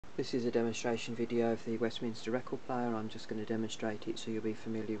This is a demonstration video of the Westminster record player. I'm just going to demonstrate it so you'll be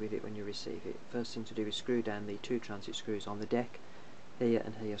familiar with it when you receive it. First thing to do is screw down the two transit screws on the deck. Here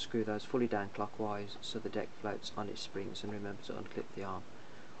and here, screw those fully down clockwise so the deck floats on its springs, and remember to unclip the arm.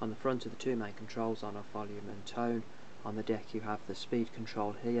 On the front of the two main controls on volume and tone. On the deck you have the speed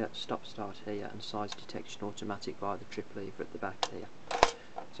control here, stop start here, and size detection automatic via the trip lever at the back here.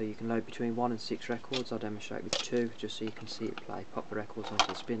 So you can load between 1 and 6 records. I'll demonstrate with 2 just so you can see it play. Pop the records onto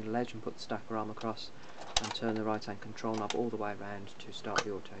the spindle edge and put the stacker arm across, and turn the right hand control knob all the way around to start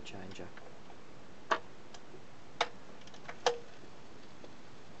the auto changer.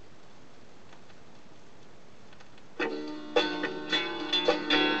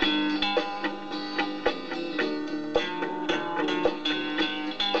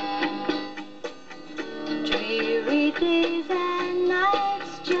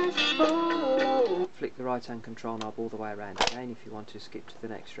 Flick the right hand control knob all the way around again if you want to skip to the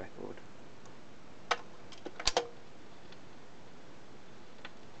next record.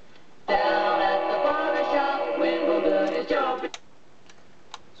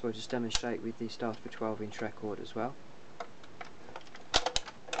 So I'll just demonstrate with the start of a 12-inch record as well.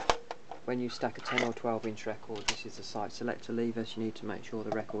 When you stack a 10 or 12-inch record, this is the site selector lever, so you need to make sure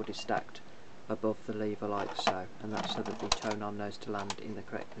the record is stacked above the lever like so, and that's so that the tone arm knows to land in the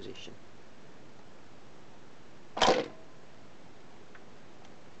correct position.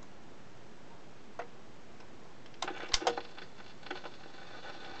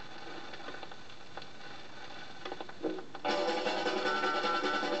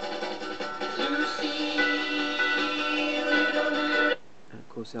 And of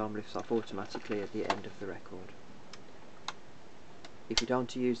course the arm lifts off automatically at the end of the record. If you don't want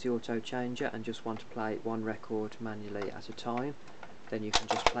to use the auto changer and just want to play one record manually at a time, then you can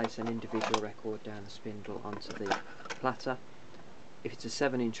just place an individual record down the spindle onto the platter. If it's a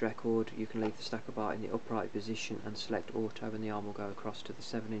 7-inch record, you can leave the stacker bar in the upright position and select auto, and the arm will go across to the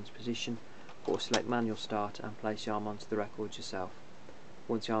 7-inch position, or select manual start and place the arm onto the record yourself.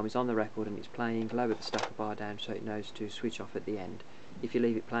 Once the arm is on the record and it's playing, lower the stacker bar down so it knows to switch off at the end. If you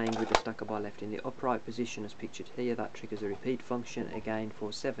leave it playing with the stacker bar left in the upright position as pictured here, that triggers a repeat function again for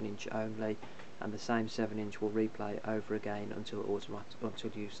 7-inch only, and the same 7-inch will replay over again until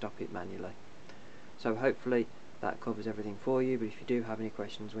you stop it manually. So hopefully that covers everything for you, but if you do have any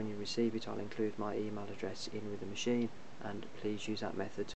questions when you receive it, I'll include my email address in with the machine, and please use that method